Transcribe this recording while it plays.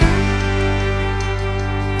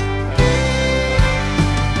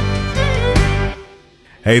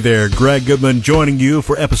Hey there, Greg Goodman joining you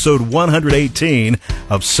for episode 118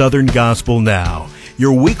 of Southern Gospel Now,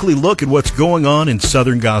 your weekly look at what's going on in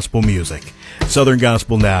Southern Gospel music. Southern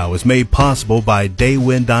Gospel Now is made possible by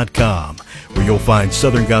Daywin.com, where you'll find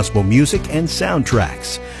Southern Gospel music and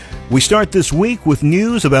soundtracks. We start this week with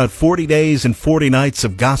news about 40 days and 40 nights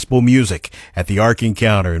of gospel music at the Ark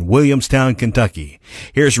Encounter in Williamstown, Kentucky.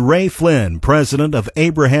 Here's Ray Flynn, president of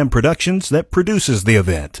Abraham Productions that produces the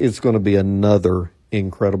event. It's going to be another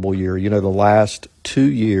incredible year. You know, the last 2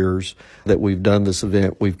 years that we've done this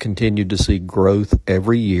event, we've continued to see growth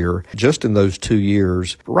every year. Just in those 2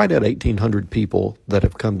 years, right at 1,800 people that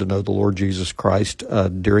have come to know the Lord Jesus Christ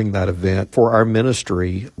during that event. For our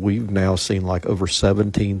ministry, we've now seen like over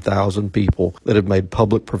 17,000 people that have made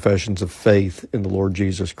public professions of faith in the Lord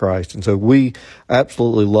Jesus Christ. And so we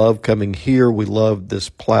absolutely love coming here. We love this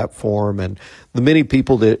platform and the many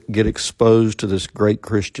people that get exposed to this great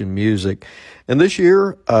Christian music. And this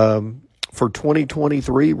year, for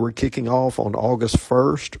 2023, we're kicking off on August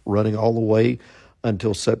 1st, running all the way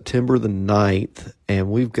until September the 9th. And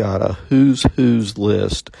we've got a who's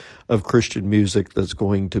list of Christian music that's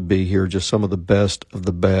going to be here, just some of the best of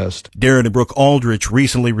the best. Darin and Brooke Aldridge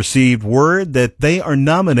recently received word that they are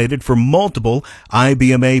nominated for multiple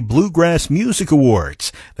IBMA Bluegrass Music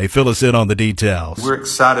Awards. They fill us in on the details. We're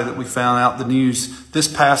excited that we found out the news this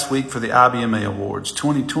past week for the IBMA Awards.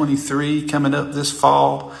 2023 coming up this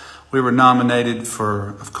fall. We were nominated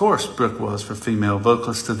for, of course, Brooke was, for Female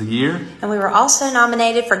Vocalist of the Year. And we were also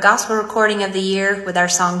nominated for Gospel Recording of the Year with our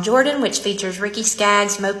song Jordan, which features Ricky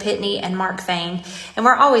Skaggs, Mo Pitney, and Mark Fain. And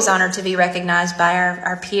we're always honored to be recognized by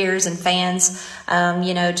our peers and fans,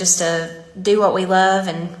 just to do what we love,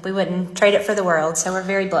 and we wouldn't trade it for the world. So we're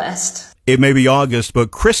very blessed. It may be August,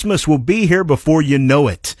 but Christmas will be here before you know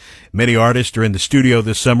it. Many artists are in the studio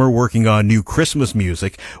this summer working on new Christmas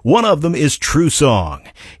music. One of them is TrueSong.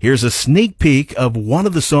 Here's a sneak peek of one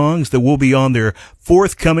of the songs that will be on their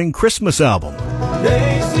forthcoming Christmas album.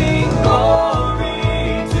 They sing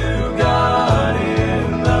glory to God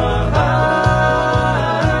in the highest.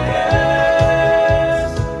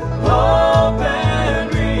 Hope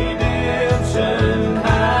and redemption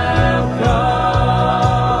have come.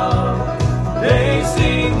 They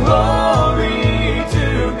sing glory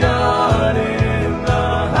to God in the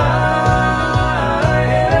highest.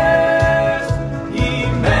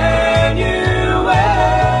 Emmanuel,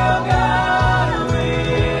 God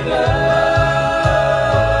with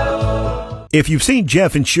us. If you've seen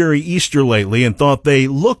Jeff and Sheri Easter lately and thought they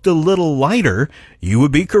looked a little lighter, you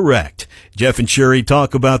would be correct. Jeff and Sheri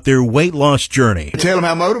talk about their weight loss journey. Tell them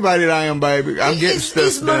how motivated I am, baby. I'm getting stuff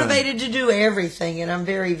He's done. motivated to do everything, and I'm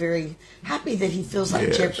very, very happy that he feels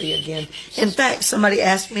like Jeffrey again. In fact, somebody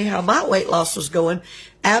asked me how my weight loss was going.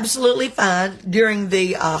 Absolutely fine during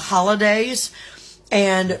the holidays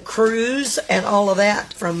and cruise and all of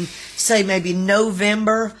that. From, say, maybe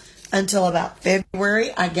November until about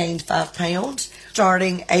February, I gained 5 pounds.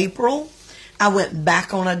 Starting April, I went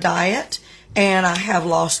back on a diet, and I have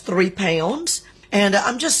lost 3 pounds. And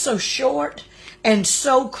I'm just so short and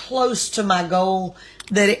so close to my goal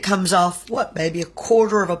that it comes off, maybe a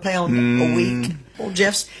quarter of a pound a week. Well,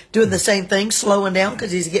 Jeff's doing the same thing, slowing down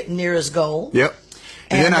because he's getting near his goal. Yep.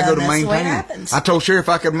 And then I go to that's the way it maintain. happens. I told Sheriff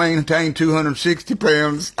I could maintain 260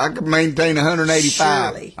 pounds. I could maintain 185.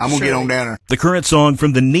 Surely, I'm going to get surely. on down there. The current song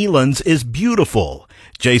from the Nelons is beautiful.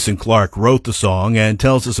 Jason Clark wrote the song and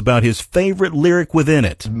tells us about his favorite lyric within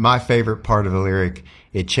it. My favorite part of the lyric,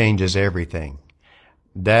 it changes everything.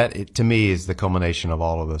 That, to me, is the culmination of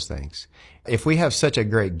all of those things. If we have such a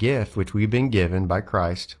great gift, which we've been given by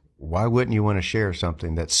Christ, why wouldn't you want to share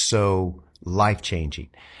something that's so life-changing?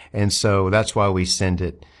 And so that's why we send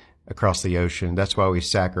it across the ocean. That's why we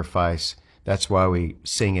sacrifice. That's why we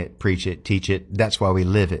sing it, preach it, teach it. That's why we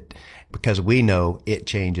live it, because we know it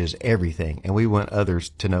changes everything, and we want others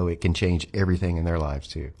to know it can change everything in their lives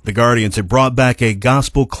too. The Guardians have brought back a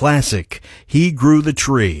gospel classic, He Grew the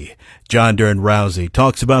Tree. John Darin Rousey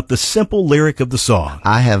talks about the simple lyric of the song.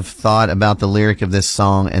 I have thought about the lyric of this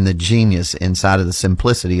song and the genius inside of the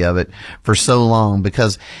simplicity of it for so long,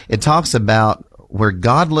 because it talks about where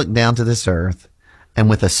God looked down to this earth, and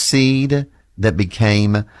with a seed that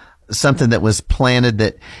became something that was planted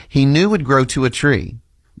that he knew would grow to a tree.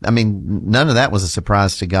 I mean, none of that was a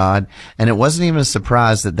surprise to God. And it wasn't even a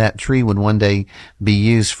surprise that that tree would one day be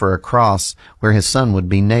used for a cross where his son would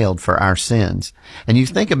be nailed for our sins. And you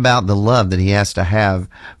think about the love that he has to have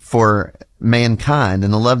for mankind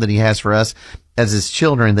and the love that he has for us as his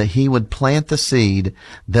children, that he would plant the seed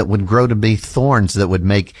that would grow to be thorns that would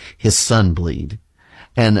make his son bleed.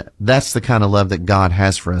 And that's the kind of love that God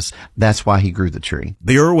has for us. That's why he grew the tree.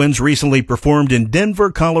 The Erwins recently performed in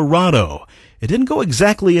Denver, Colorado. It didn't go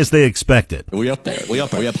exactly as they expected. We up there. We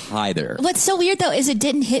up high there. What's so weird, though, is it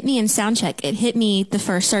didn't hit me in sound check. It hit me the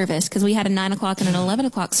first service because we had a 9 o'clock and an 11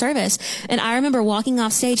 o'clock service. And I remember walking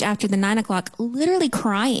off stage after the 9 o'clock literally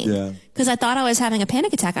crying because I thought I was having a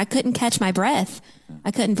panic attack. I couldn't catch my breath.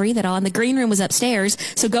 I couldn't breathe at all. And the green room was upstairs.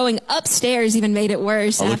 So going upstairs even made it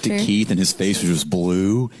worse. I looked at Keith and his face was just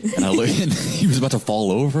blue. And I looked and he was about to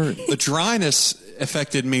fall over. The dryness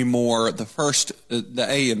affected me more the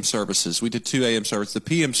AM services. We did 2 AM services. The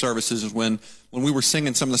PM services is when we were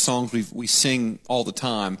singing some of the songs we sing all the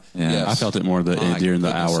time. Yeah, yes. I felt it more during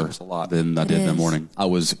the hour than I did that morning. I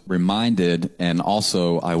was reminded, and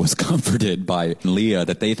also I was comforted by Leah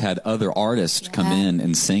that they've had other artists come in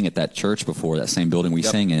and sing at that church before, that same building we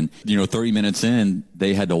sang in. 30 minutes in,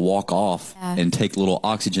 they had to walk off and take little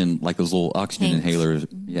oxygen, like those little oxygen inhalers,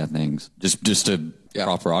 things, just to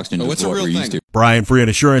proper oxygen. It's a real thing. Brian Free and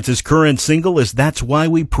Assurance's current single is That's Why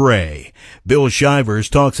We Pray. Bill Shivers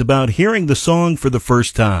talks about hearing the song for the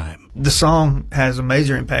first time. The song has a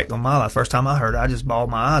major impact on my life. First time I heard it, I just bawled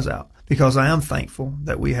my eyes out because I am thankful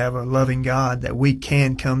that we have a loving God that we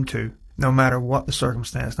can come to no matter what the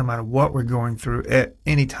circumstance, no matter what we're going through at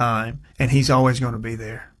any time, and he's always going to be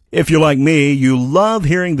there. If you're like me, you love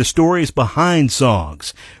hearing the stories behind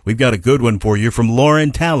songs. We've got a good one for you from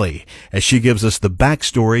Lauren Talley as she gives us the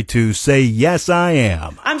backstory to Say Yes I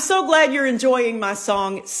Am. I'm so glad you're enjoying my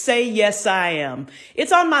song, Say Yes I Am.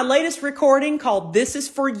 It's on my latest recording called This Is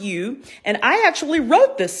For You, and I actually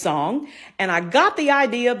wrote this song, and I got the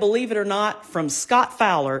idea, believe it or not, from Scott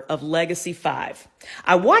Fowler of Legacy 5.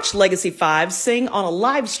 I watched Legacy 5 sing on a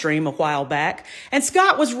live stream a while back, and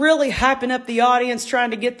Scott was really hyping up the audience,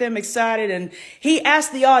 trying to get them excited, and he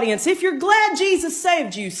asked the audience, if you're glad Jesus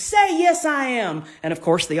saved you, say yes I am. And of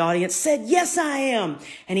course the audience said, yes I am.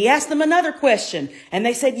 And he asked them another question, and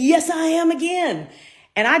they said, yes I am again.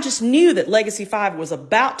 And I just knew that Legacy 5 was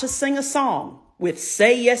about to sing a song with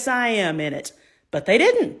Say Yes I Am in it, but they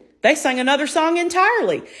didn't. They sang another song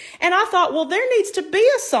entirely. And I thought, well, there needs to be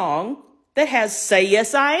a song that has Say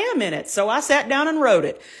Yes I Am in it. So I sat down and wrote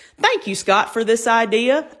it. Thank you, Scott, for this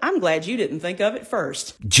idea. I'm glad you didn't think of it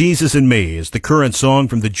first. Jesus and Me is the current song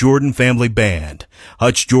from the Jordan Family Band.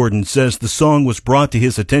 Hutch Jordan says the song was brought to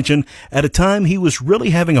his attention at a time he was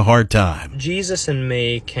really having a hard time. Jesus and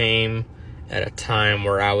Me came at a time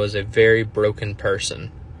where I was a very broken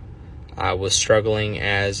person. I was struggling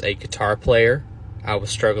as a guitar player. I was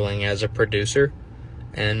struggling as a producer.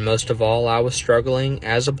 And most of all, I was struggling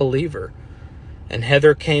as a believer. And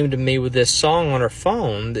Heather came to me with this song on her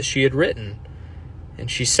phone that she had written,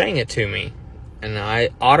 and she sang it to me. And I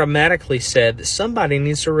automatically said that somebody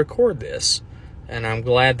needs to record this. And I'm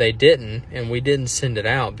glad they didn't, and we didn't send it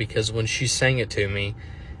out, because when she sang it to me,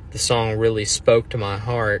 the song really spoke to my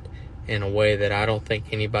heart in a way that I don't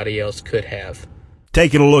think anybody else could have.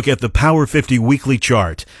 Taking a look at the Power 50 weekly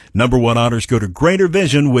chart, number 1 honors go to Greater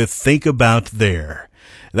Vision with Think About There.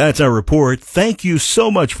 That's our report. Thank you so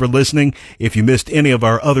much for listening. If you missed any of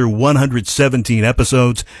our other 117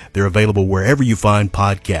 episodes, they're available wherever you find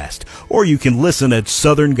podcasts, or you can listen at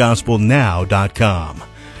southerngospelnow.com.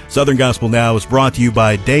 Southern Gospel Now is brought to you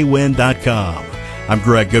by Daywin.com. I'm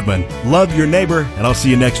Greg Goodman. Love your neighbor, and I'll see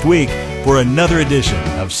you next week for another edition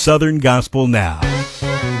of Southern Gospel Now.